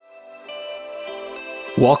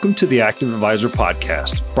Welcome to the Active Advisor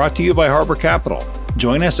Podcast, brought to you by Harbor Capital.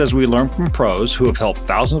 Join us as we learn from pros who have helped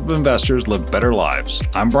thousands of investors live better lives.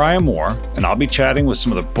 I'm Brian Moore, and I'll be chatting with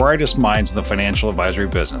some of the brightest minds in the financial advisory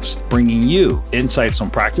business, bringing you insights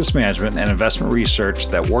on practice management and investment research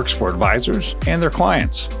that works for advisors and their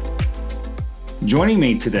clients. Joining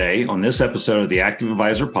me today on this episode of the Active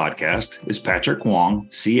Advisor Podcast is Patrick Huang,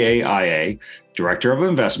 CAIA, Director of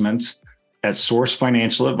Investments at Source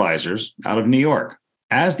Financial Advisors out of New York.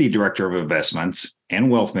 As the Director of Investments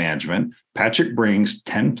and Wealth Management, Patrick brings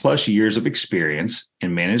 10 plus years of experience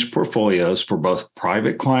in managed portfolios for both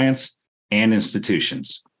private clients and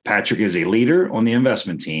institutions. Patrick is a leader on the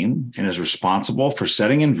investment team and is responsible for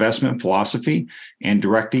setting investment philosophy and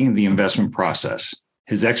directing the investment process.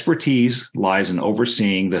 His expertise lies in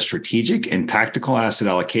overseeing the strategic and tactical asset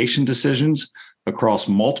allocation decisions across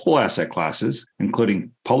multiple asset classes,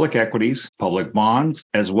 including public equities, public bonds,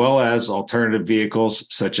 as well as alternative vehicles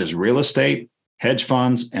such as real estate, hedge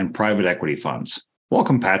funds, and private equity funds.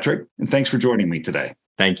 Welcome, Patrick, and thanks for joining me today.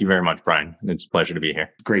 Thank you very much, Brian. It's a pleasure to be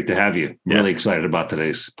here. Great to have you. Really excited about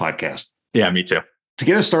today's podcast. Yeah, me too. To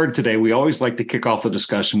get us started today, we always like to kick off the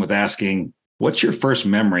discussion with asking, what's your first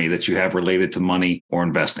memory that you have related to money or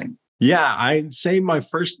investing? Yeah, I'd say my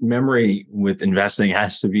first memory with investing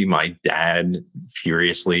has to be my dad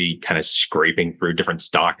furiously kind of scraping through different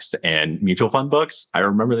stocks and mutual fund books. I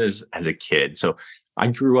remember this as a kid. So I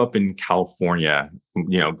grew up in California,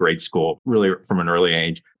 grade school, really from an early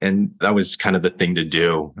age. And that was kind of the thing to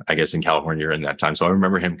do, I guess, in California in that time. So I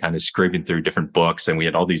remember him kind of scraping through different books, and we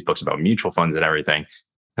had all these books about mutual funds and everything.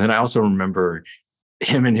 And then I also remember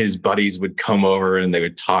him and his buddies would come over and they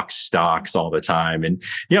would talk stocks all the time. And,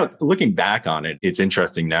 looking back on it, it's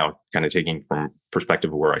interesting now, kind of taking from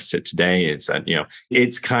perspective of where I sit today, is that,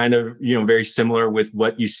 it's kind of, very similar with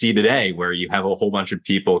what you see today, where you have a whole bunch of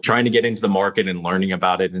people trying to get into the market and learning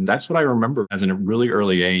about it. And that's what I remember as a really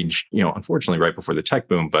early age, unfortunately, right before the tech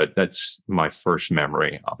boom, but that's my first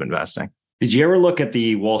memory of investing. Did you ever look at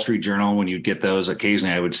the Wall Street Journal when you'd get those?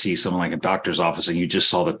 Occasionally, I would see someone like a doctor's office and you just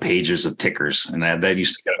saw the pages of tickers. And that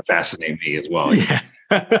used to kind of fascinate me as well. Yeah.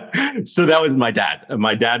 So that was my dad.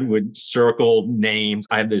 My dad would circle names.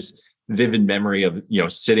 I have this vivid memory of,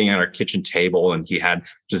 sitting at our kitchen table and he had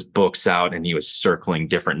just books out and he was circling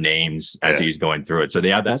different names as he was going through it. So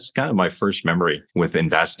that's kind of my first memory with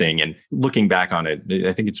investing. And looking back on it,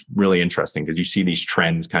 I think it's really interesting because you see these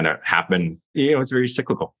trends kind of happen. It's very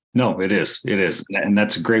cyclical. No, it is. It is. And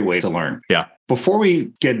that's a great way to learn. Yeah. Before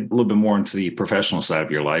we get a little bit more into the professional side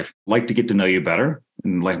of your life, I'd like to get to know you better,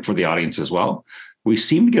 and like for the audience as well. We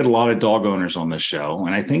seem to get a lot of dog owners on this show,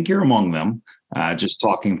 and I think you're among them. Just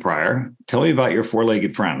talking prior. Tell me about your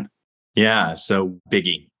four-legged friend. Yeah. So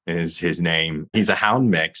Biggie is his name. He's a hound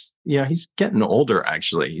mix. He's getting older,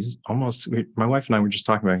 actually. He's almost, my wife and I were just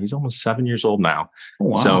talking about, he's almost 7 years old now. Oh,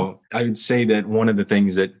 wow. So I would say that one of the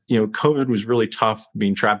things that, COVID was really tough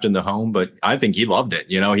being trapped in the home, but I think he loved it.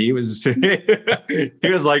 He was, he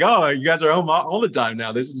was like, oh, you guys are home all the time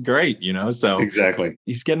now. This is great. So exactly.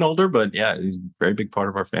 He's getting older, but yeah, he's a very big part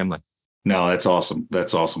of our family. No, that's awesome.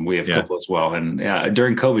 That's awesome. We have a couple as well. And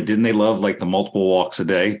during COVID, didn't they love like the multiple walks a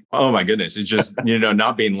day? Oh my goodness. It's just,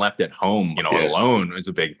 not being left at home, alone was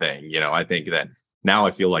a big thing. I think that now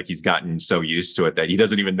I feel like he's gotten so used to it that he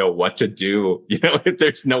doesn't even know what to do, if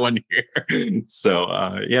there's no one here. So,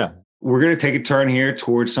 We're going to take a turn here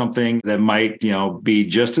towards something that might, be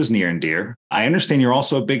just as near and dear. I understand you're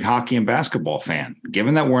also a big hockey and basketball fan.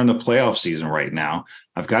 Given that we're in the playoff season right now,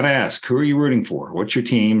 I've got to ask, who are you rooting for? What's your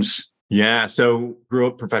teams? Yeah. So grew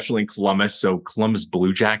up professionally in Columbus. So Columbus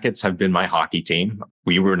Blue Jackets have been my hockey team.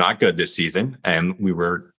 We were not good this season and we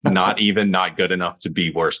were not good enough to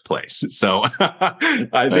be worst place. So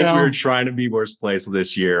I think we were trying to be worst place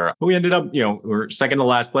this year. We ended up, we're second to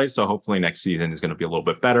last place. So hopefully next season is going to be a little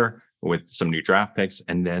bit better with some new draft picks.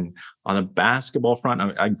 And then on the basketball front,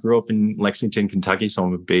 I grew up in Lexington, Kentucky. So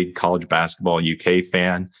I'm a big college basketball UK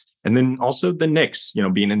fan. And then also the Knicks,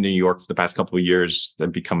 being in New York for the past couple of years,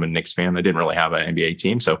 I've become a Knicks fan. I didn't really have an NBA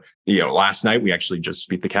team. So, last night we actually just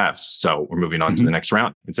beat the Cavs. So we're moving on to the next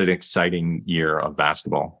round. It's an exciting year of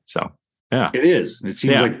basketball. So, yeah. It is. It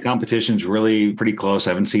seems like the competition's really pretty close.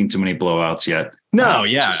 I haven't seen too many blowouts yet. No,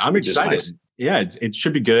 I'm excited. Nice. Yeah, it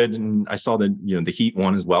should be good. And I saw that, the Heat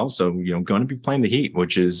won as well. So, going to be playing the Heat,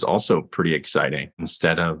 which is also pretty exciting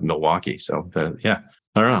instead of Milwaukee. So,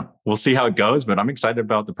 I don't know. We'll see how it goes, but I'm excited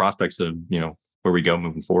about the prospects of, where we go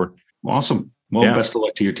moving forward. Awesome. Well, best of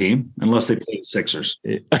luck to your team, unless they play the Sixers.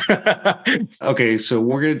 Okay, so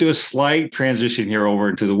we're going to do a slight transition here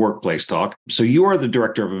over to the workplace talk. So you are the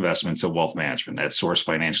Director of Investments and Wealth Management at Source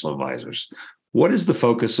Financial Advisors. What is the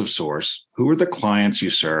focus of Source? Who are the clients you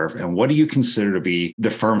serve? And what do you consider to be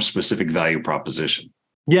the firm's specific value proposition?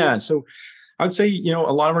 Yeah. So I would say,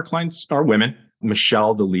 a lot of our clients are women.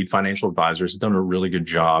 Michelle, the lead financial advisor, has done a really good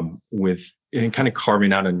job with kind of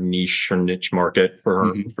carving out a niche market for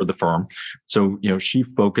her, for the firm. So, she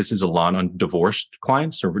focuses a lot on divorced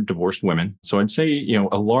clients or divorced women. So I'd say,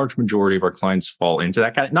 a large majority of our clients fall into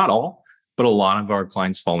that category. Not all, but a lot of our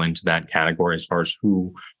clients fall into that category as far as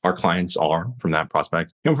who our clients are from that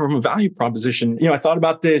prospect. From a value proposition, I thought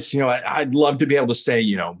about this, I'd love to be able to say,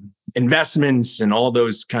 investments and all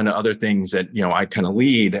those kind of other things that, I kind of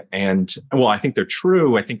lead. And well, I think they're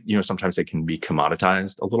true. I think, sometimes they can be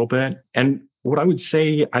commoditized a little bit. And what I would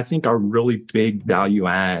say, I think our really big value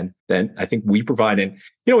add that I think we provide, and,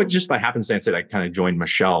 it just by happenstance that I kind of joined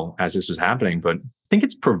Michelle as this was happening, but I think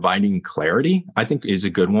it's providing clarity, I think is a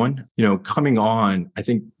good one. Coming on, I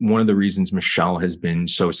think one of the reasons Michelle has been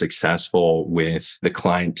so successful with the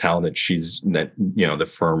clientele that the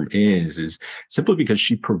firm is simply because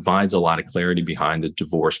she provides a lot of clarity behind the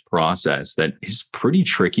divorce process that is pretty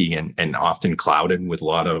tricky and often clouded with a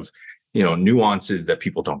lot of, nuances that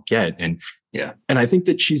people don't get. And I think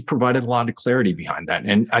that she's provided a lot of clarity behind that.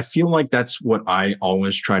 And I feel like that's what I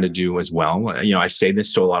always try to do as well. I say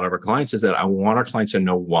this to a lot of our clients is that I want our clients to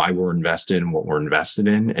know why we're invested and what we're invested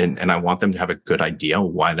in. And I want them to have a good idea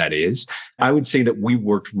why that is. I would say that we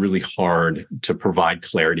worked really hard to provide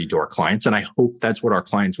clarity to our clients. And I hope that's what our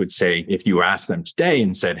clients would say if you asked them today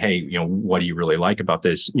and said, hey, what do you really like about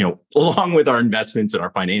this? Along with our investments and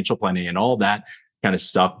our financial planning and all that kind of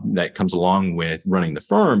stuff that comes along with running the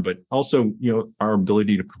firm, but also, our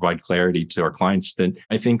ability to provide clarity to our clients. That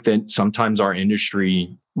I think that sometimes our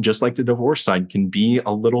industry, just like the divorce side, can be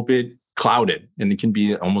a little bit clouded and it can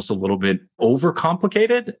be almost a little bit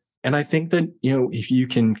overcomplicated. And I think that, if you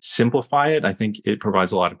can simplify it, I think it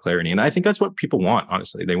provides a lot of clarity. And I think that's what people want,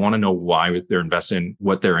 honestly. They want to know why they're investing,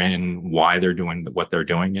 what they're in, why they're doing what they're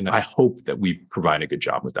doing. And I hope that we provide a good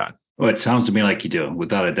job with that. Well, it sounds to me like you do,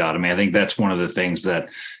 without a doubt. I mean, I think that's one of the things that,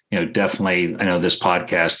 definitely, I know this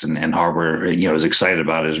podcast and Harbor, is excited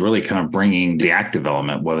about is really kind of bringing the active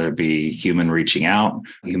element, whether it be human reaching out,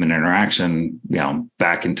 human interaction,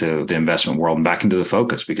 back into the investment world and back into the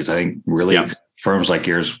focus, because I think really firms like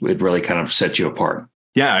yours, it really kind of sets you apart.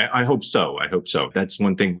 Yeah, I hope so. That's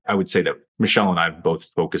one thing I would say that Michelle and I have both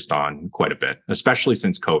focused on quite a bit, especially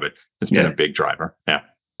since COVID. It's been a big driver. Yeah.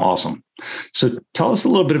 Awesome. So tell us a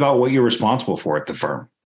little bit about what you're responsible for at the firm.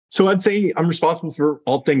 So I'd say I'm responsible for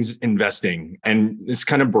all things investing, and it's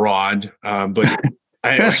kind of broad, but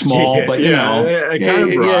small, but kind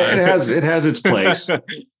of broad. It has its place.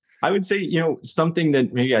 I would say, something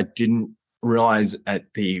that maybe I didn't realize at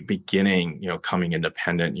the beginning, coming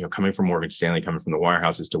independent, coming from Morgan Stanley, coming from the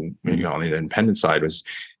wirehouses to, on the independent side was,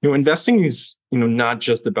 investing is, not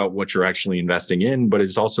just about what you're actually investing in, but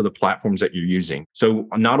it's also the platforms that you're using. So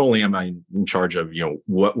not only am I in charge of,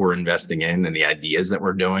 what we're investing in and the ideas that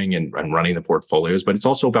we're doing and running the portfolios, but it's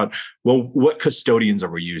also about, well, what custodians are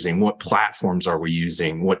we using? What platforms are we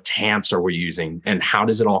using? What TAMPs are we using? And how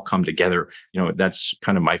does it all come together? That's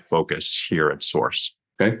kind of my focus here at Source.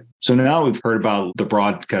 Okay. So now we've heard about the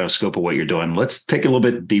broad kind of scope of what you're doing. Let's take a little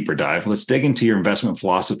bit deeper dive. Let's dig into your investment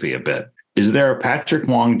philosophy a bit. Is there a Patrick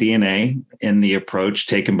Huang DNA in the approach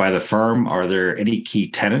taken by the firm? Are there any key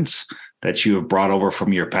tenets that you have brought over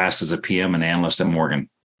from your past as a PM and analyst at Morgan?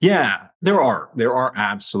 Yeah, there are. There are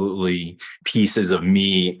absolutely pieces of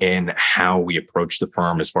me in how we approach the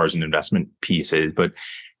firm as far as an investment piece is. But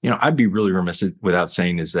I'd be really remiss without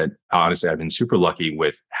saying is that honestly, I've been super lucky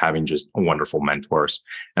with having just wonderful mentors.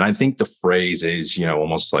 And I think the phrase is,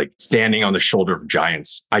 almost like standing on the shoulder of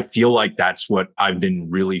giants. I feel like that's what I've been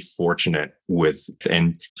really fortunate with.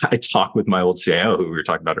 And I talked with my old CAIA, who we were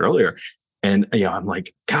talking about earlier. And, I'm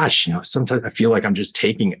like, gosh, sometimes I feel like I'm just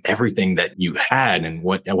taking everything that you had and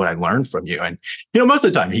what I learned from you. And, most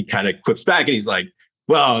of the time he kind of quips back and he's like,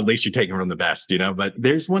 well, at least you're taking from the best, but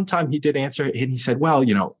there's one time he did answer and he said, well,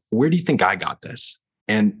 where do you think I got this?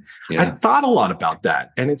 And I thought a lot about that.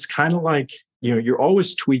 And it's kind of like, you're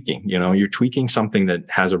always tweaking, you're tweaking something that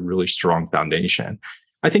has a really strong foundation.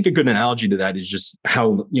 I think a good analogy to that is just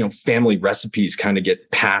how, family recipes kind of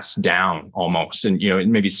get passed down almost. And, it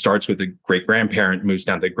maybe starts with a great grandparent, moves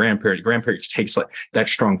down to the grandparent. Grandparent takes like that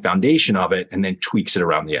strong foundation of it and then tweaks it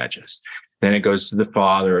around the edges. Then it goes to the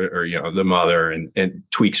father or, the mother and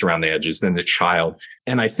tweaks around the edges, then the child.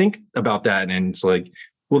 And I think about that and it's like,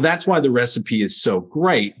 well, that's why the recipe is so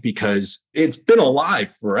great because it's been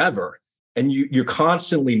alive forever. And you're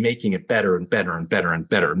constantly making it better and better and better and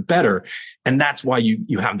better and better. And that's why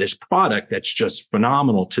you have this product that's just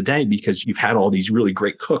phenomenal today, because you've had all these really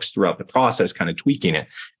great cooks throughout the process, kind of tweaking it.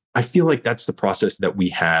 I feel like that's the process that we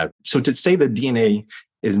have. So to say the DNA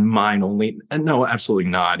is mine only, and no, absolutely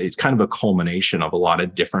not. It's kind of a culmination of a lot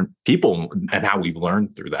of different people and how we've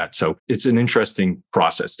learned through that. So it's an interesting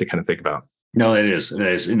process to kind of think about. No, it is. It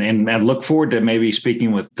is. And I look forward to maybe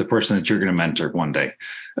speaking with the person that you're going to mentor one day.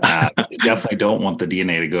 Definitely don't want the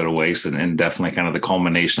DNA to go to waste, and definitely kind of the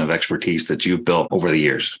culmination of expertise that you've built over the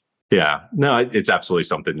years. Yeah, no, it's absolutely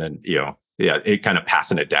something that, it kind of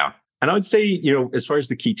passing it down. And I would say, as far as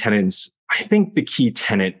the key tenets, I think the key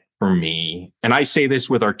tenet for me, and I say this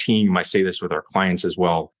with our team, I say this with our clients as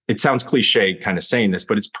well. It sounds cliche kind of saying this,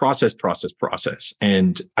 but it's process, process, process.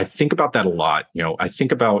 And I think about that a lot. I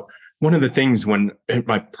think about one of the things when at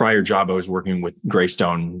my prior job, I was working with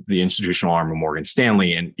Greystone, the institutional arm of Morgan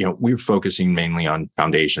Stanley. And, we were focusing mainly on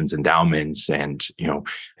foundations, endowments. And,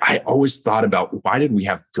 I always thought about, why did we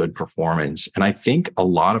have good performance? And I think a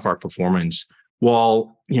lot of our performance,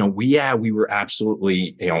 while, we were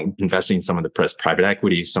absolutely, investing in some of the best private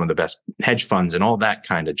equity, some of the best hedge funds and all that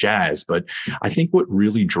kind of jazz. But I think what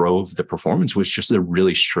really drove the performance was just a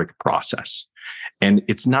really strict process. And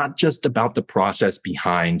it's not just about the process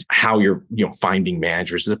behind how you're, finding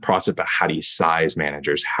managers. It's a process about how do you size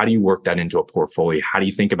managers? How do you work that into a portfolio? How do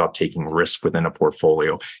you think about taking risk within a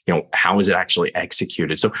portfolio? How is it actually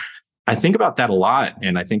executed? So I think about that a lot.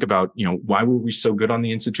 And I think about, why were we so good on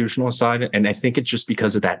the institutional side? And I think it's just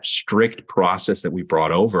because of that strict process that we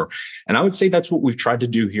brought over. And I would say that's what we've tried to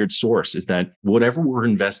do here at Source, is that whatever we're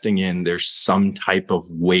investing in, there's some type of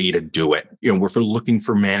way to do it. If we're looking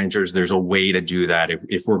for managers, there's a way to do that.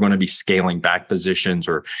 If we're going to be scaling back positions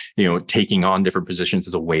or, taking on different positions,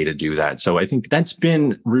 there's a way to do that. So I think that's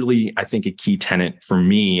been really, a key tenet for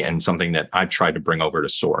me and something that I've tried to bring over to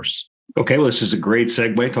Source. Okay, well, this is a great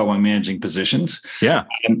segue talking about managing positions. Yeah.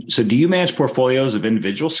 So do you manage portfolios of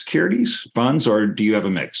individual securities, funds, or do you have a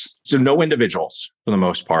mix? So no individuals for the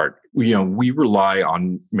most part. We rely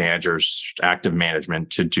on managers, active management,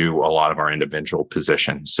 to do a lot of our individual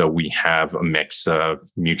positions. So we have a mix of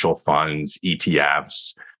mutual funds,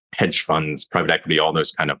 ETFs, hedge funds, private equity, all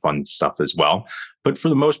those kind of fun stuff as well. But for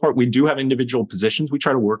the most part, we do have individual positions. We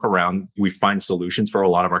try to work around. We find solutions for a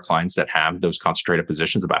lot of our clients that have those concentrated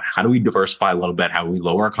positions about how do we diversify a little bit, how do we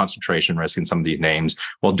lower our concentration risk in some of these names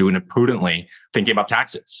while doing it prudently, thinking about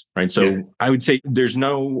taxes, right? So I would say there's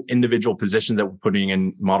no individual position that we're putting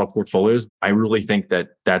in model portfolios. I really think that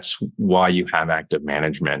that's why you have active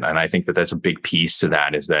management. And I think that that's a big piece to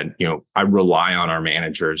that, is that, I rely on our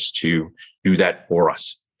managers to do that for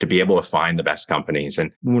us, to be able to find the best companies.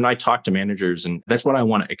 And when I talk to managers, and that's what I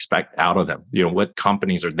want to expect out of them, what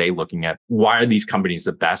companies are they looking at? Why are these companies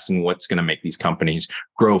the best? And what's going to make these companies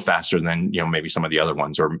grow faster than, maybe some of the other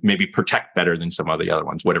ones, or maybe protect better than some of the other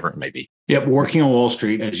ones, whatever it may be. Yep. Working on Wall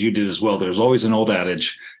Street, as you did as well, there's always an old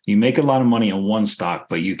adage: you make a lot of money on one stock,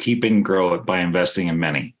 but you keep and grow it by investing in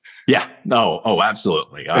many. Yeah, no. Oh,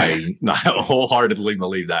 absolutely. I wholeheartedly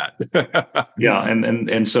believe that. Yeah.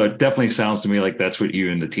 And so it definitely sounds to me like that's what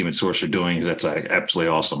you and the team at Source are doing. That's absolutely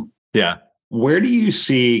awesome. Yeah. Where do you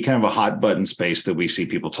see kind of a hot button space that we see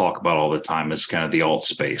people talk about all the time as kind of the alt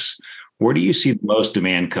space? Where do you see the most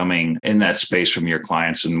demand coming in that space from your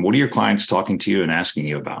clients? And what are your clients talking to you and asking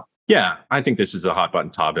you about? Yeah, I think this is a hot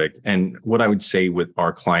button topic. And what I would say with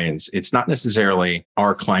our clients, it's not necessarily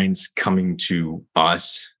our clients coming to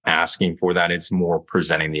us asking for that. It's more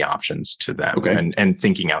presenting the options to them, and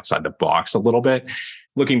thinking outside the box a little bit.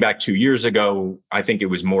 Looking back 2 years ago, I think it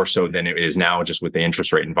was more so than it is now, just with the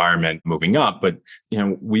interest rate environment moving up. But,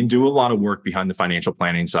 we do a lot of work behind the financial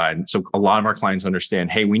planning side. So a lot of our clients understand,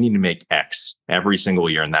 hey, we need to make X every single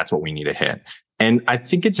year, and that's what we need to hit. And I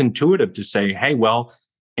think it's intuitive to say, hey, well,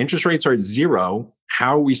 interest rates are at zero.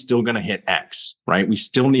 How are we still going to hit X, right? We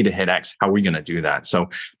still need to hit X. How are we going to do that? So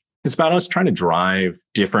it's about us trying to drive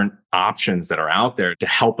different options that are out there to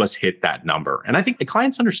help us hit that number. And I think the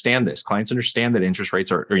clients understand this. Clients understand that interest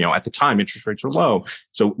rates are, at the time, interest rates are low.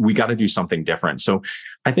 So we got to do something different. So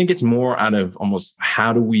I think it's more out of almost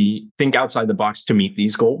how do we think outside the box to meet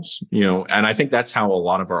these goals, and I think that's how a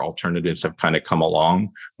lot of our alternatives have kind of come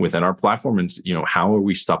along within our platform. And, how are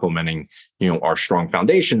we supplementing, our strong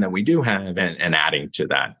foundation that we do have and adding to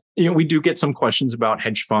that? We do get some questions about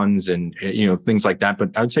hedge funds and, things like that.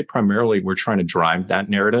 But I would say primarily we're trying to drive that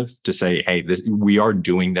narrative to say, hey, we are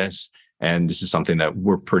doing this, and this is something that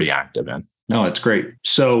we're pretty active in. No, that's great.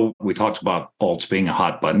 So we talked about alts being a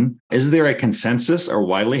hot button. Is there a consensus or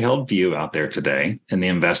widely held view out there today in the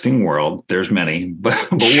investing world? There's many, but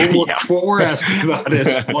what we're asking about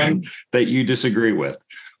is one that you disagree with,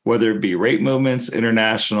 whether it be rate movements,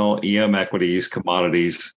 international, EM equities,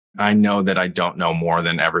 commodities. I know that I don't know more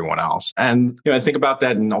than everyone else. And I think about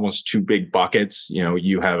that in almost two big buckets.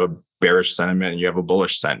 You have a bearish sentiment and you have a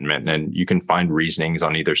bullish sentiment, and you can find reasonings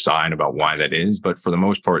on either side about why that is. But for the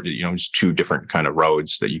most part, it's two different kind of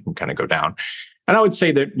roads that you can kind of go down. And I would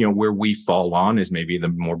say that, where we fall on is maybe the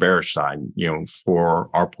more bearish side. For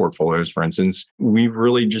our portfolios, for instance, we've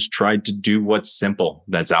really just tried to do what's simple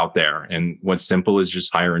that's out there. And what's simple is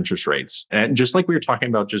just higher interest rates. And just like we were talking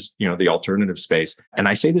about just, the alternative space. And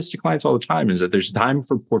I say this to clients all the time, is that there's a time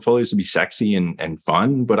for portfolios to be sexy and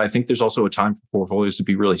fun, but I think there's also a time for portfolios to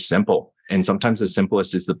be really simple. And sometimes the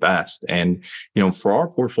simplest is the best. And, for our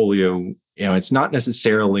portfolio, it's not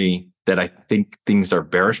necessarily that I think things are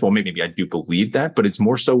bearish. Well, maybe I do believe that, but it's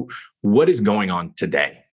more so what is going on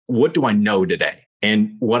today? What do I know today?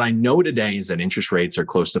 And what I know today is that interest rates are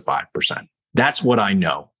close to 5%. That's what I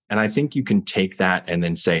know. And I think you can take that and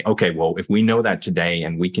then say, okay, well, if we know that today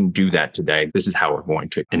and we can do that today, this is how we're going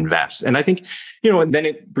to invest. And I think, and then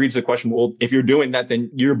it breeds the question, well, if you're doing that,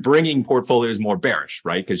 then you're bringing portfolios more bearish,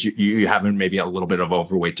 right? Because you have maybe a little bit of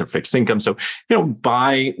overweight to fixed income. So,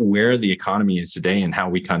 by where the economy is today and how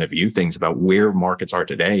we kind of view things about where markets are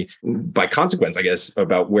today, by consequence, I guess,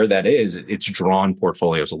 about where that is, it's drawn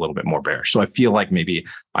portfolios a little bit more bearish. So I feel like maybe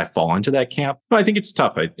I fall into that camp, but I think it's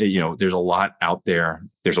tough. There's a lot out there.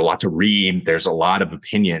 There's a lot to read. There's a lot of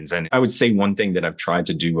opinions. And I would say one thing that I've tried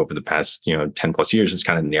to do over the past, 10 plus years is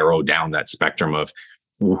kind of narrow down that spectrum of,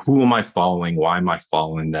 well, who am I following? Why am I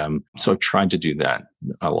following them? So I've tried to do that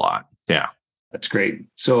a lot. Yeah. That's great.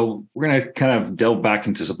 So we're going to kind of delve back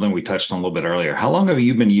into something we touched on a little bit earlier. How long have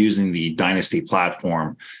you been using the Dynasty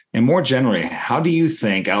platform? And more generally, how do you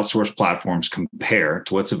think outsourced platforms compare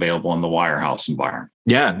to what's available in the wirehouse environment?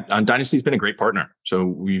 Yeah, Dynasty's been a great partner. So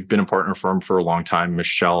we've been a partner firm for a long time.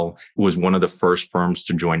 Michelle was one of the first firms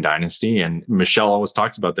to join Dynasty. And Michelle always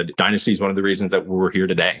talks about that Dynasty is one of the reasons that we're here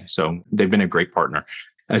today. So they've been a great partner.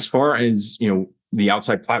 As far as, the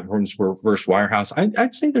outside platforms versus wirehouse,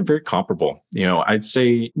 I'd say they're very comparable. I'd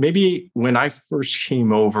say maybe when I first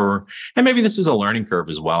came over, and maybe this was a learning curve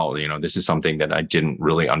as well. This is something that I didn't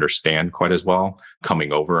really understand quite as well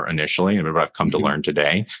coming over initially, and what I've come to learn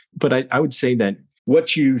today. But I would say that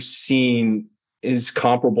what you've seen is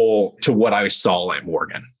comparable to what I saw at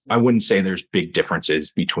Morgan. I wouldn't say there's big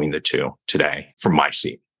differences between the two today, from my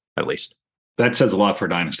seat, at least. That says a lot for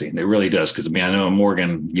Dynasty. It really does. Because I know in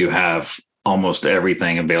Morgan, you have almost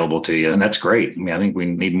everything available to you. And that's great. I think we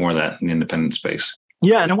need more of that in the independent space.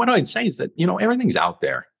 Yeah. And what I'd say is that, everything's out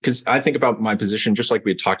there. Because I think about my position, just like we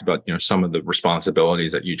had talked about, some of the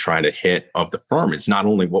responsibilities that you try to hit of the firm. It's not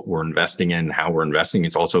only what we're investing in, how we're investing,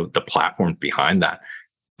 it's also the platform behind that.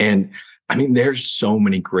 And there's so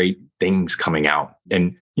many great things coming out.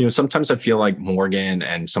 And, sometimes I feel like Morgan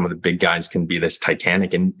and some of the big guys can be this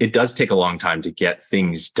Titanic, and it does take a long time to get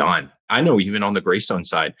things done. I know even on the Greystone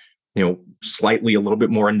side, slightly a little bit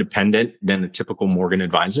more independent than the typical Morgan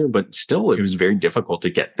advisor, but still it was very difficult to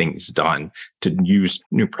get things done, to use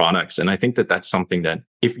new products. And I think that that's something that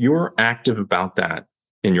if you're active about that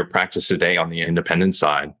in your practice today on the independent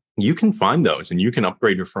side, you can find those and you can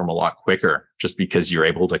upgrade your firm a lot quicker just because you're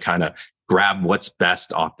able to kind of grab what's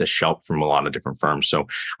best off the shelf from a lot of different firms. So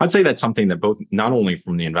I'd say that's something that both, not only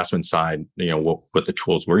from the investment side, what the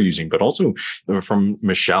tools we're using, but also from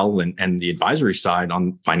Michelle and the advisory side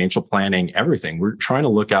on financial planning, everything. We're trying to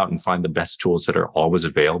look out and find the best tools that are always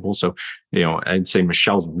available. So, I'd say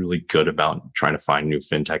Michelle's really good about trying to find new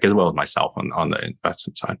fintech, as well as myself on the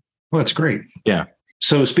investment side. Well, that's great. Yeah.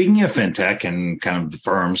 So speaking of fintech and kind of the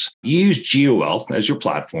firms, you use GeoWealth as your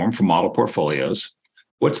platform for model portfolios.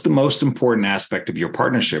 What's the most important aspect of your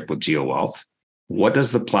partnership with GeoWealth? What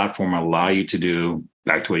does the platform allow you to do,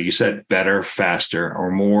 back to what you said, better, faster, or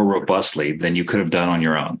more robustly than you could have done on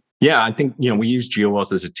your own? Yeah, I think, we use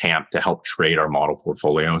GeoWealth as a TAMP to help trade our model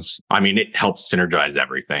portfolios. It helps synergize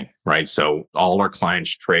everything, right? So all our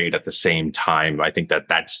clients trade at the same time. I think that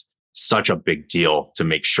that's such a big deal to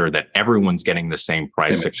make sure that everyone's getting the same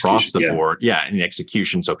price across the board. Yeah, in the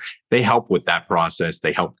execution. So they help with that process.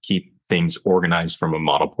 They help keep things organized from a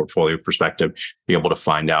model portfolio perspective, be able to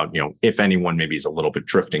find out, if anyone maybe is a little bit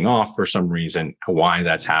drifting off for some reason, why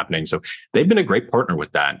that's happening. So they've been a great partner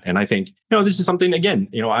with that. And I think, this is something, again,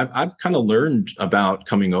 I've kind of learned about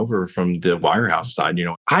coming over from the wirehouse side.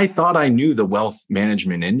 I thought I knew the wealth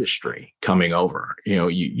management industry coming over.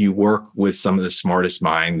 You work with some of the smartest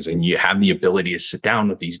minds and you have the ability to sit down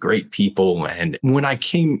with these great people. And when I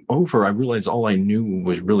came over, I realized all I knew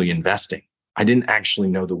was really investing. I didn't actually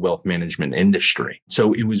know the wealth management industry.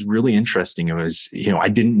 So it was really interesting. It was, I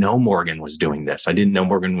didn't know Morgan was doing this. I didn't know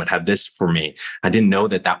Morgan would have this for me. I didn't know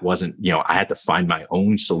that wasn't, I had to find my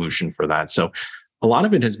own solution for that. So a lot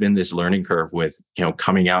of it has been this learning curve with,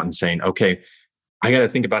 coming out and saying, okay, I got to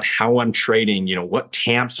think about how I'm trading, what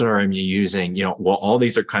TAMPs are I using? Well, all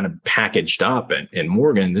these are kind of packaged up. And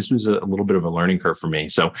Morgan, this was a little bit of a learning curve for me.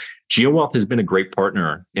 So GeoWealth has been a great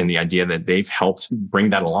partner in the idea that they've helped bring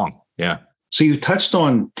that along. Yeah. So you touched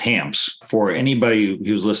on TAMPs. For anybody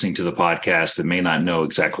who's listening to the podcast that may not know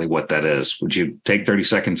exactly what that is, would you take 30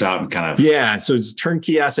 seconds out and kind of... Yeah. So it's a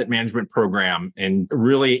turnkey asset management program, and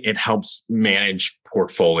really it helps manage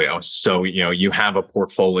portfolios. So, you have a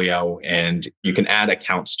portfolio and you can add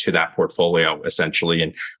accounts to that portfolio essentially.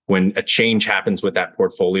 And when a change happens with that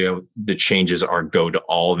portfolio, the changes go to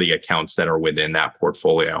all the accounts that are within that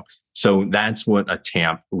portfolio. So that's what a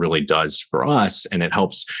TAMP really does for us. And it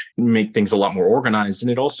helps make things a lot more organized. And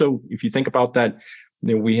it also, if you think about that,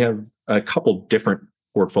 we have a couple different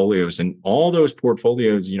portfolios, and all those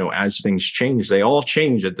portfolios, as things change, they all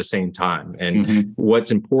change at the same time. And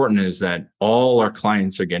what's important is that all our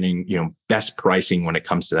clients are getting, best pricing when it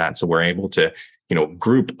comes to that. So we're able to,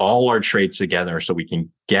 group all our trades together so we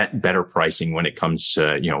can get better pricing when it comes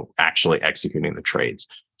to, actually executing the trades.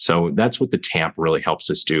 So that's what the TAMP really helps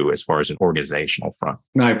us do as far as an organizational front.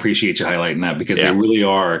 No, I appreciate you highlighting that, because they really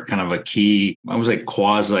are kind of a key, I was like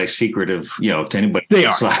quasi-secretive, to anybody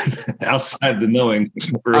outside the knowing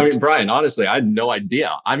group. I mean, Brian, honestly, I had no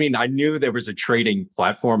idea. I mean, I knew there was a trading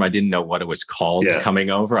platform. I didn't know what it was called coming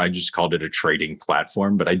over. I just called it a trading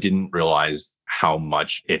platform, but I didn't realize how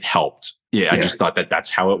much it helped. I just thought that's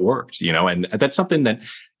how it worked, and that's something that,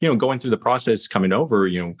 going through the process coming over,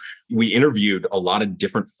 we interviewed a lot of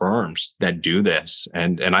different firms that do this.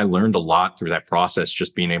 And I learned a lot through that process,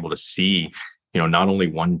 just being able to see, not only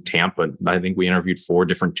one TAMP, but I think we interviewed 4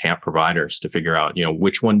 different TAMP providers to figure out,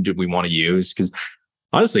 which one did we want to use? Because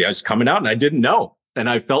honestly, I was coming out and I didn't know. And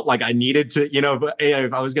I felt like I needed to,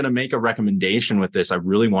 if I was going to make a recommendation with this, I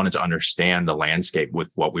really wanted to understand the landscape with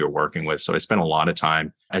what we were working with. So I spent a lot of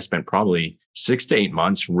time. I spent probably 6 to 8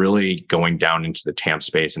 months really going down into the TAMP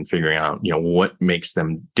space and figuring out, what makes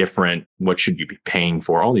them different? What should you be paying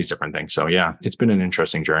for? All these different things. So yeah, it's been an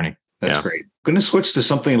interesting journey. That's great. I'm going to switch to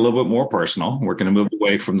something a little bit more personal. We're going to move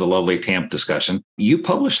away from the lovely TAMP discussion. You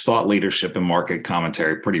publish thought leadership and market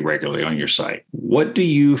commentary pretty regularly on your site. What do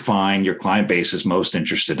you find your client base is most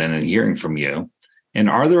interested in hearing from you? And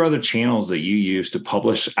are there other channels that you use to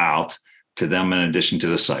publish out to them in addition to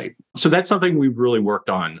the site? So that's something we've really worked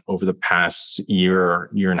on over the past year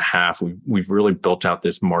and a half. We've really built out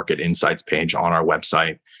this market insights page on our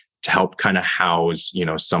website to help kind of house,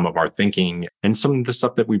 some of our thinking and some of the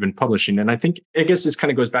stuff that we've been publishing. And I guess this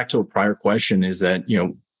kind of goes back to a prior question, is that,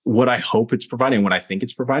 what I hope it's providing, what I think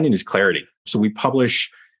it's providing is clarity. So we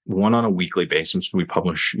publish one on a weekly basis. We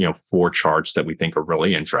publish, 4 charts that we think are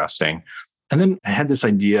really interesting. And then I had this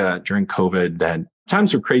idea during COVID that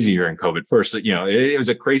times were crazy during COVID. First, it was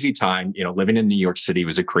a crazy time, living in New York City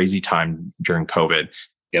was a crazy time during COVID.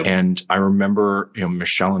 Yep. And I remember,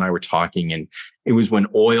 Michelle and I were talking, and it was when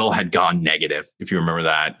oil had gone negative, if you remember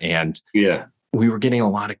that. And we were getting a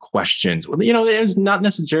lot of questions. Well, it was not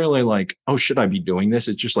necessarily like, oh, should I be doing this?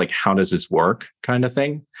 It's just like, how does this work kind of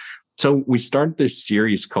thing. So we started this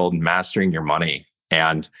series called Mastering Your Money.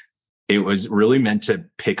 And it was really meant to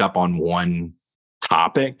pick up on one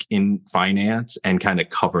topic in finance and kind of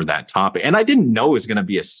cover that topic. And I didn't know it was going to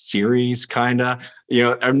be a series kind of,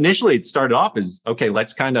 initially it started off as, okay,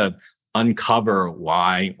 let's kind of uncover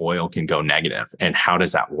why oil can go negative and how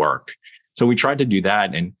does that work? So we tried to do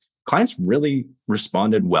that, and clients really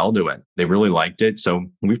responded well to it. They really liked it. So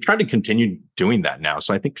we've tried to continue doing that now.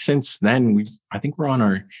 So I think since then, I think we're on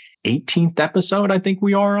our 18th episode, I think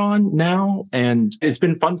we are on now. And it's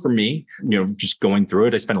been fun for me, just going through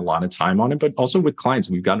it. I spent a lot of time on it, but also with clients,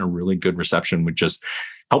 we've gotten a really good reception with just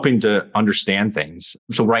helping to understand things.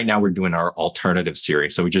 So right now we're doing our alternative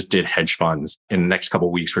series. So we just did hedge funds. In the next couple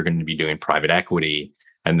of weeks, we're going to be doing private equity.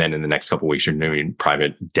 And then in the next couple of weeks, we're doing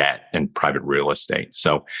private debt and private real estate.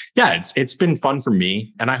 So yeah, it's been fun for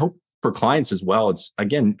me. And I hope for clients as well. It's,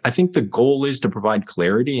 again, I think the goal is to provide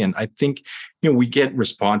clarity. And I think we get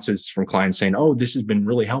responses from clients saying, oh, this has been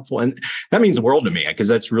really helpful. And that means the world to me because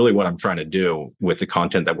that's really what I'm trying to do with the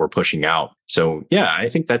content that we're pushing out. So yeah, I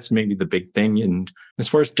think that's maybe the big thing. And as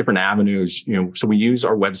far as different avenues, so we use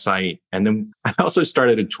our website, and then I also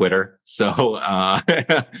started a Twitter. So I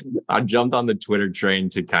jumped on the Twitter train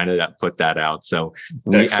to kind of put that out. So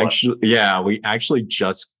we actually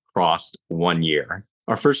just crossed 1 year.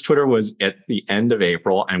 Our first Twitter was at the end of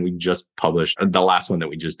April, and we just published the last one that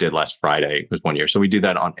we just did last Friday was 1 year. So we do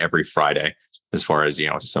that on every Friday as far as,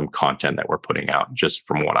 some content that we're putting out, just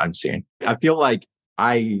from what I'm seeing. I feel like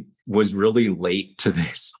I was really late to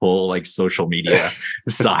this whole social media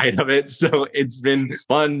side of it. So it's been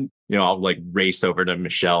fun. I'll race over to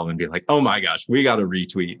Michelle and be like, oh my gosh, we got to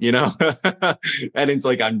retweet, and it's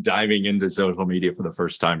like I'm diving into social media for the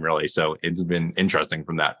first time, really. So it's been interesting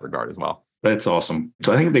from that regard as well. That's awesome.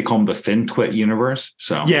 So I think they call them the FinTwit universe.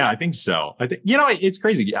 So yeah, I think so. I think, it's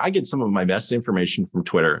crazy. I get some of my best information from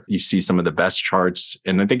Twitter. You see some of the best charts.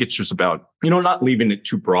 And I think it's just about, not leaving it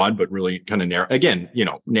too broad, but really kind of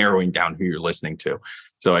narrowing down who you're listening to.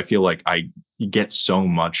 So I feel like I get so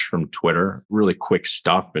much from Twitter, really quick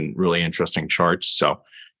stuff and really interesting charts. So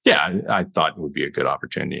yeah, I thought it would be a good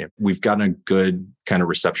opportunity. We've gotten a good kind of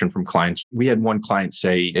reception from clients. We had one client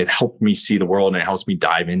say it helped me see the world and it helps me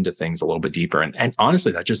dive into things a little bit deeper. And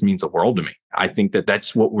honestly, that just means the world to me. I think that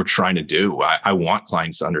that's what we're trying to do. I want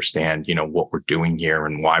clients to understand, what we're doing here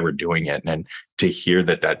and why we're doing it. And to hear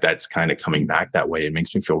that's kind of coming back that way, it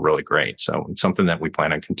makes me feel really great. So it's something that we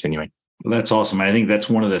plan on continuing. That's awesome. I think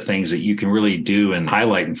that's one of the things that you can really do and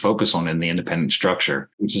highlight and focus on in the independent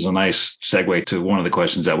structure, which is a nice segue to one of the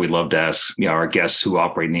questions that we love to ask our guests who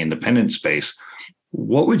operate in the independent space.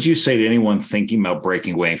 What would you say to anyone thinking about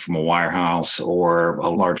breaking away from a wirehouse or a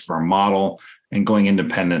large firm model and going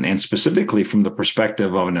independent, and specifically from the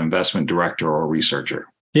perspective of an investment director or researcher?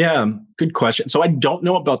 Yeah, good question. So I don't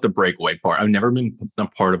know about the breakaway part. I've never been a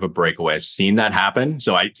part of a breakaway. I've seen that happen.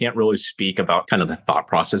 So I can't really speak about kind of the thought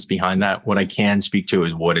process behind that. What I can speak to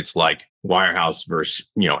is what it's like wirehouse versus,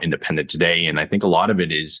 independent today. And I think a lot of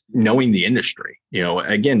it is knowing the industry.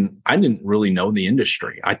 Again, I didn't really know the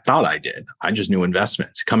industry. I thought I did. I just knew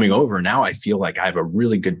investments. Coming over now, I feel like I have a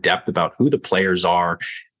really good depth about who the players are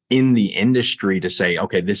in the industry to say,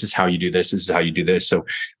 okay, this is how you do this. This is how you do this. So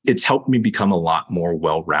it's helped me become a lot more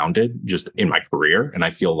well-rounded just in my career. And I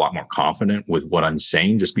feel a lot more confident with what I'm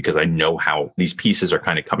saying just because I know how these pieces are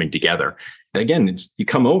kind of coming together. Again, you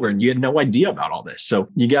come over and you had no idea about all this. So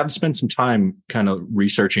you got to spend some time kind of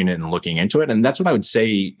researching it and looking into it. And that's what I would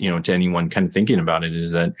say, to anyone kind of thinking about it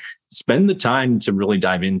is that spend the time to really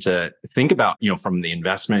dive into, think about, from the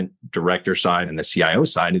investment director side and the CIO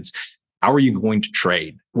side, it's how are you going to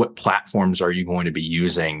trade? What platforms are you going to be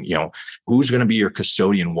using? Who's going to be your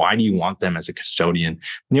custodian? Why do you want them as a custodian?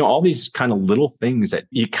 All these kind of little things that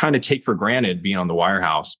you kind of take for granted being on the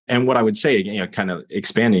wirehouse. And what I would say, kind of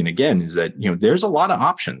expanding again, is that, there's a lot of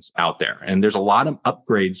options out there and there's a lot of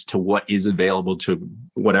upgrades to what is available to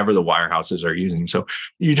whatever the wirehouses are using. So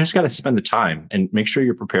you just got to spend the time and make sure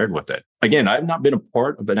you're prepared with it. Again, I've not been a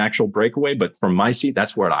part of an actual breakaway, but from my seat,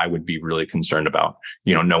 that's what I would be really concerned about,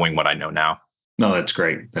 knowing what I know now. No, that's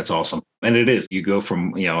great. That's awesome. And it is. You go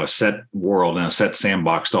from, a set world and a set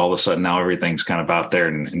sandbox to all of a sudden now everything's kind of out there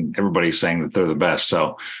and everybody's saying that they're the best.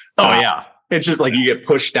 So, yeah. It's just like you get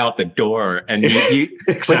pushed out the door and you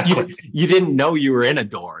exactly. you didn't know you were in a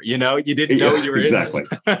door, you didn't know you were exactly.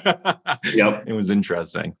 Yep. It was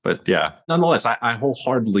interesting. But yeah, nonetheless, I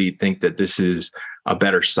wholeheartedly think that this is a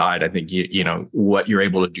better side. I think, what you're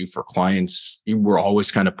able to do for clients, we're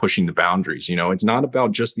always kind of pushing the boundaries. It's not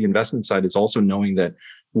about just the investment side. It's also knowing that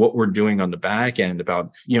what we're doing on the back end about,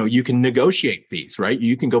 you can negotiate fees, right?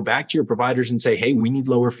 You can go back to your providers and say, hey, we need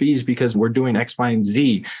lower fees because we're doing X, Y, and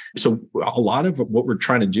Z. So a lot of what we're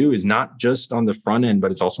trying to do is not just on the front end,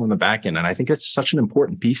 but it's also on the back end. And I think that's such an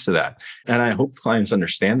important piece to that. And I hope clients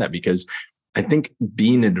understand that because I think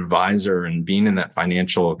being an advisor and being in that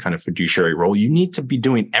financial kind of fiduciary role, you need to be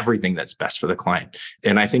doing everything that's best for the client.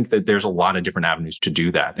 And I think that there's a lot of different avenues to do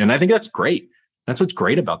that. And I think that's great. That's what's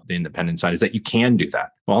great about the independent side is that you can do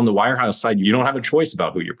that. Well, on the wirehouse side, you don't have a choice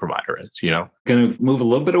about who your provider is, Going to move a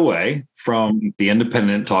little bit away from the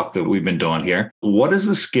independent talk that we've been doing here. What is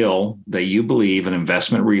a skill that you believe an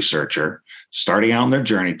investment researcher starting out on their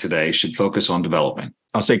journey today should focus on developing?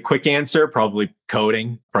 I'll say quick answer, probably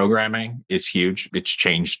coding, programming is huge. It's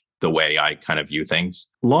changed the way I kind of view things.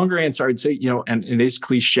 Longer answer, I'd say, and it is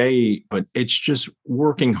cliche, but it's just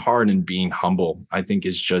working hard and being humble, I think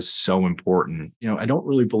is just so important. I don't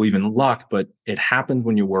really believe in luck, but it happens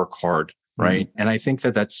when you work hard, right? Mm-hmm. And I think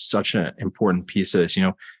that that's such an important piece of this.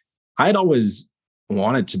 I'd always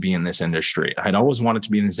wanted to be in this industry. I'd always wanted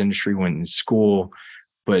to be in this industry when in school,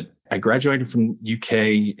 but I graduated from UK.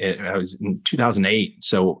 I was in 2008.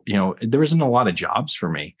 So, there wasn't a lot of jobs for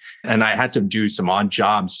me. And I had to do some odd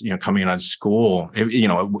jobs, coming out of school.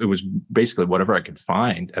 It was basically whatever I could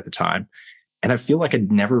find at the time. And I feel like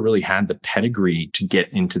I'd never really had the pedigree to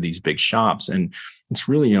get into these big shops. And it's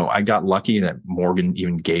really, I got lucky that Morgan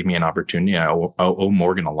even gave me an opportunity. I owe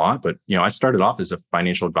Morgan a lot, but, I started off as a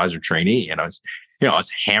financial advisor trainee, and I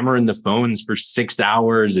was hammering the phones for 6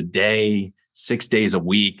 hours a day, 6 days a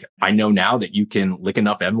week. I know now that you can lick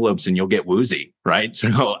enough envelopes and you'll get woozy, right?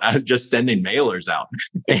 So I was just sending mailers out.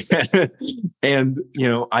 And,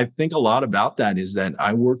 I think a lot about that is that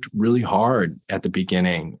I worked really hard at the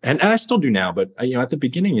beginning, and I still do now, but at the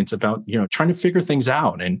beginning, it's about, trying to figure things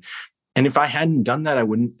out. And if I hadn't done that, I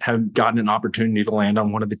wouldn't have gotten an opportunity to land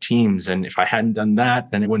on one of the teams. And if I hadn't done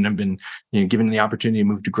that, then it wouldn't have been given the opportunity to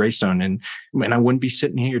move to Greystone. And I wouldn't be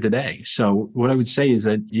sitting here today. So what I would say is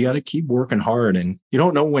that you got to keep working hard, and you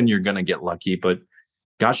don't know when you're going to get lucky, but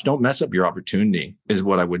gosh, don't mess up your opportunity is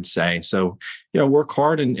what I would say. So, work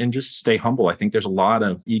hard and just stay humble. I think there's a lot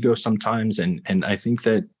of ego sometimes. And I think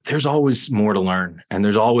that there's always more to learn, and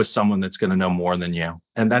there's always someone that's going to know more than you.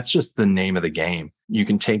 And that's just the name of the game. You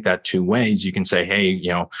can take that two ways. You can say, hey,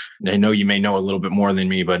 I know you may know a little bit more than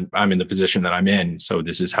me, but I'm in the position that I'm in, so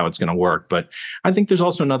this is how it's going to work. But I think there's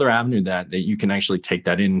also another avenue that you can actually take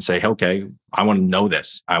that in and say, okay, I want to know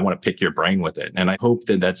this. I want to pick your brain with it. And I hope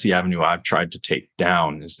that that's the avenue I've tried to take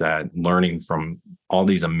down, is that learning from all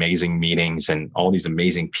these amazing meetings and all these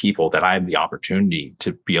amazing people that I have the opportunity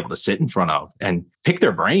to be able to sit in front of and pick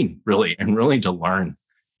their brain, really, and really to learn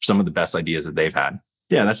some of the best ideas that they've had.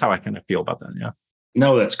 Yeah, that's how I kind of feel about that. Yeah.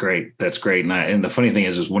 No, that's great. That's great. And the funny thing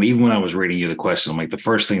is even when I was reading you the question, I'm like, the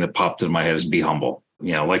first thing that popped in my head is be humble.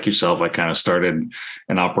 Like yourself, I kind of started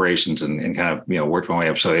in operations and kind of, worked my way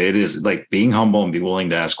up. So it is like being humble and be willing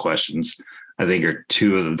to ask questions, I think, are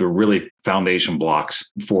two of the really foundation blocks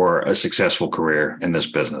for a successful career in this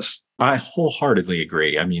business. I wholeheartly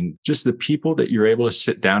agree. I mean, just the people that you're able to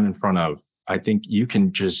sit down in front of, I think you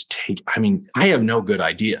can just I have no good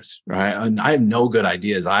ideas, right? And I have no good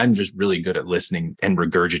ideas. I'm just really good at listening and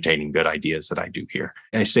regurgitating good ideas that I do here.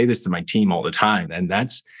 And I say this to my team all the time. And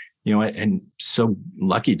that's, and so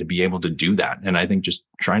lucky to be able to do that. And I think just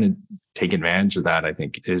trying to take advantage of that, I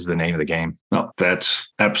think, is the name of the game. No,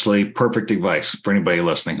 that's absolutely perfect advice for anybody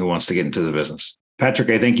listening who wants to get into the business. Patrick,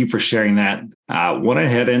 I thank you for sharing that. Want to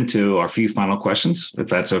head into our few final questions, if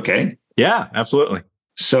that's okay? Yeah, absolutely.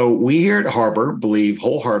 So we here at Harbor believe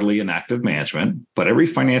wholeheartedly in active management, but every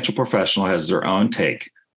financial professional has their own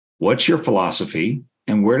take. What's your philosophy,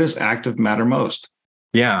 and where does active matter most?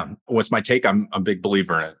 Yeah, what's my take? I'm a big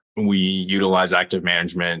believer in it. We utilize active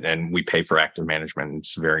management and we pay for active management.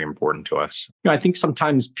 It's very important to us. I think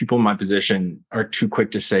sometimes people in my position are too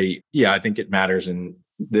quick to say, yeah, I think it matters in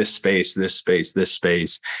this space, this space, this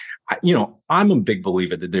space. I'm a big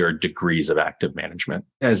believer that there are degrees of active management.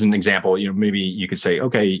 As an example, maybe you could say,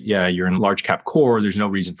 okay, yeah, you're in large cap core. There's no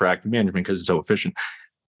reason for active management because it's so efficient.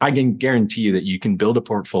 I can guarantee you that you can build a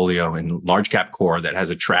portfolio in large cap core that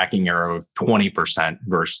has a tracking error of 20%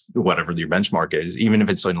 versus whatever your benchmark is. Even if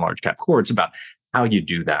it's in large cap core, it's about how you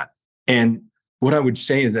do that. And what I would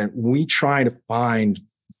say is that we try to find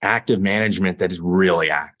active management that is really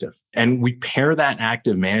active. And we pair that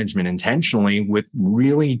active management intentionally with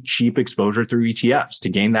really cheap exposure through ETFs to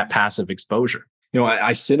gain that passive exposure.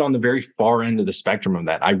 I sit on the very far end of the spectrum of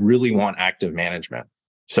that. I really want active management.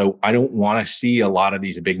 So I don't want to see a lot of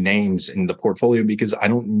these big names in the portfolio because I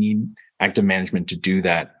don't need active management to do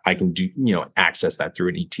that. I can access that through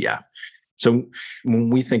an ETF. So when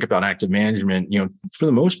we think about active management, for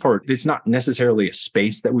the most part, it's not necessarily a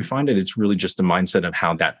space that we find it. It's really just the mindset of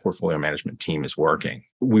how that portfolio management team is working.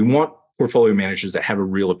 We want portfolio managers that have a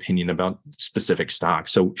real opinion about specific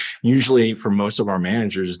stocks. So usually for most of our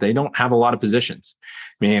managers, they don't have a lot of positions,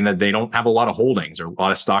 meaning that they don't have a lot of holdings or a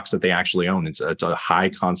lot of stocks that they actually own. It's a high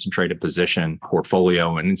concentrated position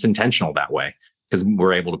portfolio, and it's intentional that way, because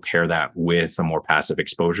we're able to pair that with a more passive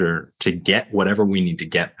exposure to get whatever we need to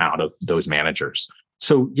get out of those managers.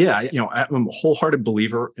 So yeah, I'm a wholehearted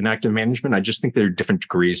believer in active management. I just think there are different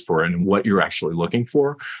degrees for it and what you're actually looking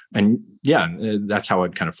for. And yeah, that's how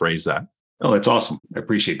I'd kind of phrase that. Oh, that's awesome. I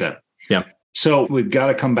appreciate that. Yeah. So we've got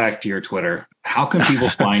to come back to your Twitter. How can people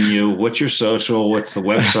find you? What's your social? What's the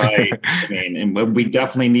website? And we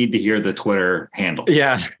definitely need to hear the Twitter handle.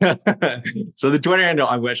 Yeah. So the Twitter handle,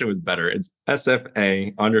 I wish it was better. It's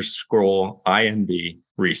SFA_INB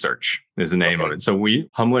research is the name of it. So we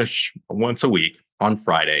publish once a week on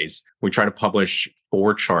Fridays. We try to publish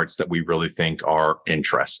 4 charts that we really think are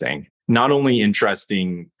interesting. Not only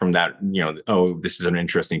interesting from that, oh, this is an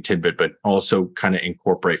interesting tidbit, but also kind of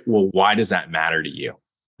incorporate, well, why does that matter to you?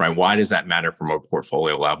 Right? Why does that matter from a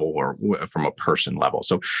portfolio level or from a person level?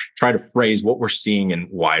 So try to phrase what we're seeing and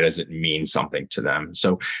why does it mean something to them?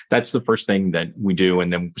 So that's the first thing that we do.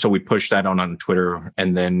 And then, so we push that on Twitter.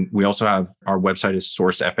 And then we also have our website is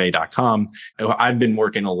sourcefa.com. I've been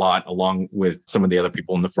working a lot along with some of the other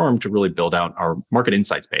people in the firm to really build out our market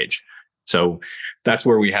insights page. So that's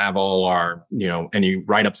where we have all our, any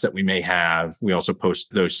write-ups that we may have. We also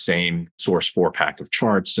post those same Source 4-pack of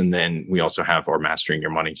charts. And then we also have our Mastering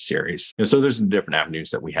Your Money series. So there's the different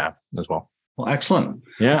avenues that we have as well. Well, excellent.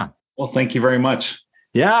 Yeah. Well, thank you very much.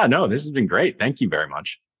 Yeah, no, this has been great. Thank you very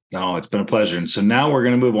much. No, it's been a pleasure. And so now we're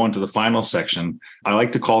going to move on to the final section. I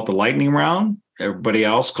like to call it the lightning round. Everybody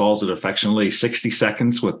else calls it affectionately 60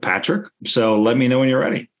 seconds with Patrick. So let me know when you're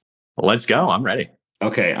ready. Well, let's go. I'm ready.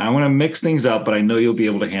 Okay, I want to mix things up, but I know you'll be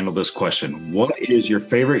able to handle this question. What is your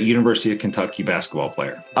favorite University of Kentucky basketball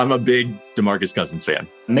player? I'm a big DeMarcus Cousins fan.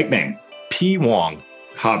 Nickname? P. Huang.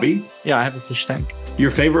 Hobby? Yeah, I have a fish tank. Your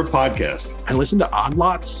favorite podcast? I listen to Odd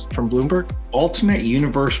Lots from Bloomberg. Alternate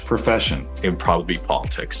universe profession? It would probably be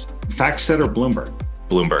politics. FactSet or Bloomberg?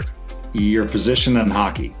 Bloomberg. Your position in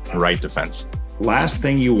hockey? Right defense. Last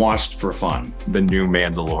thing you watched for fun? The new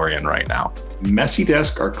Mandalorian right now. Messy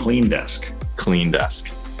desk or clean desk? Clean desk.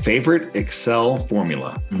 Favorite Excel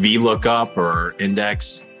formula? VLOOKUP or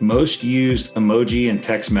index. Most used emoji in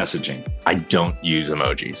text messaging? I don't use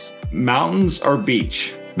emojis. Mountains or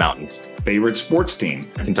beach? Mountains. Favorite sports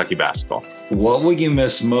team? Kentucky basketball. What will you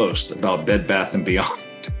miss most about Bed Bath & Beyond?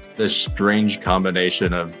 The strange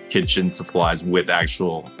combination of kitchen supplies with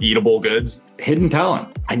actual eatable goods. Hidden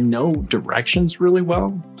talent? I know directions really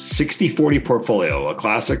well. 60/40 portfolio, a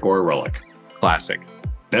classic or a relic? Classic.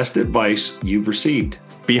 Best advice you've received?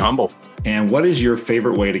 Be humble. And what is your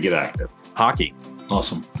favorite way to get active? Hockey.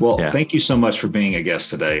 Awesome. Well, Thank you so much for being a guest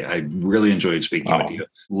today. I really enjoyed speaking with you.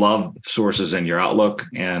 Love Sources and your outlook,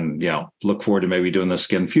 and look forward to maybe doing this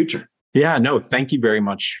again in the future. Yeah, no, thank you very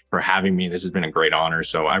much for having me. This has been a great honor.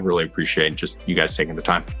 So I really appreciate just you guys taking the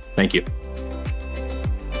time. Thank you.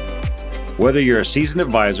 Whether you're a seasoned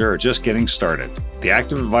advisor or just getting started, The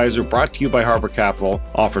Active Advisor, brought to you by Harbor Capital,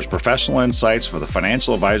 offers professional insights for the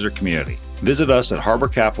financial advisor community. Visit us at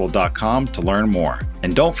harborcapital.com to learn more.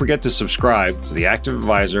 And don't forget to subscribe to The Active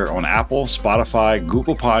Advisor on Apple, Spotify,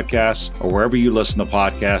 Google Podcasts, or wherever you listen to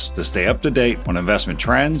podcasts to stay up to date on investment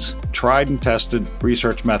trends, tried and tested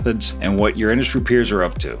research methods, and what your industry peers are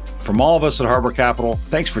up to. From all of us at Harbor Capital,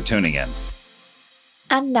 thanks for tuning in.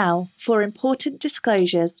 And now for important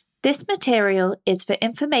disclosures. This material is for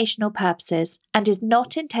informational purposes and is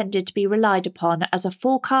not intended to be relied upon as a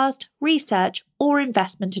forecast, research, or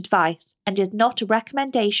investment advice, and is not a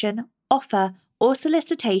recommendation, offer, or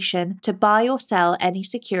solicitation to buy or sell any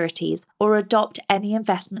securities or adopt any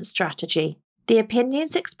investment strategy. The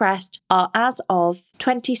opinions expressed are as of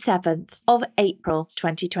 27th of April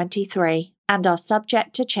 2023 and are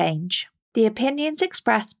subject to change. The opinions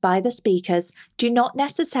expressed by the speakers do not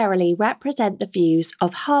necessarily represent the views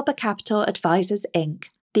of Harbor Capital Advisors, Inc.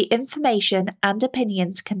 The information and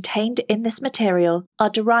opinions contained in this material are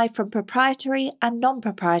derived from proprietary and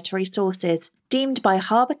non-proprietary sources deemed by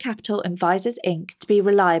Harbor Capital Advisors, Inc. to be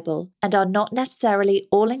reliable and are not necessarily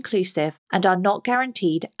all-inclusive and are not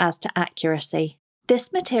guaranteed as to accuracy.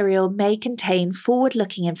 This material may contain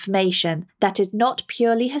forward-looking information that is not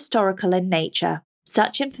purely historical in nature.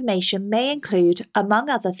 Such information may include, among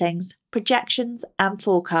other things, projections and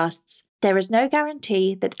forecasts. There is no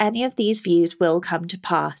guarantee that any of these views will come to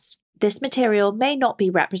pass. This material may not be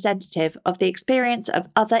representative of the experience of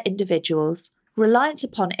other individuals. Reliance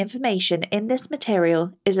upon information in this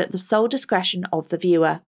material is at the sole discretion of the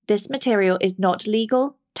viewer. This material is not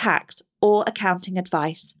legal, tax, or accounting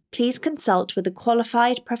advice. Please consult with a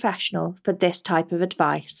qualified professional for this type of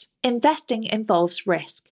advice. Investing involves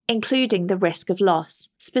risk, including the risk of loss.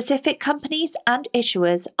 Specific companies and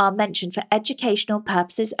issuers are mentioned for educational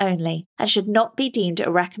purposes only and should not be deemed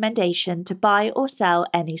a recommendation to buy or sell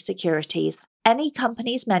any securities. Any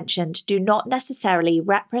companies mentioned do not necessarily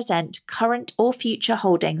represent current or future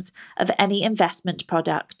holdings of any investment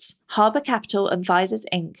products. Harbor Capital Advisors,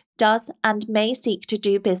 Inc. does and may seek to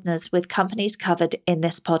do business with companies covered in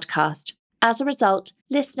this podcast. As a result,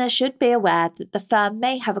 listeners should be aware that the firm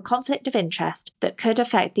may have a conflict of interest that could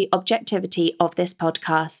affect the objectivity of this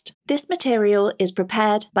podcast. This material is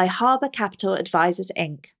prepared by Harbor Capital Advisors,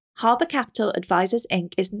 Inc. Harbor Capital Advisors,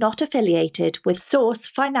 Inc. is not affiliated with Source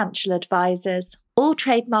Financial Advisors. All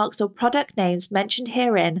trademarks or product names mentioned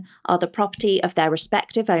herein are the property of their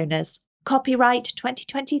respective owners. Copyright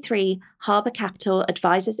 2023 Harbor Capital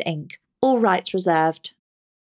Advisors Inc. All rights reserved.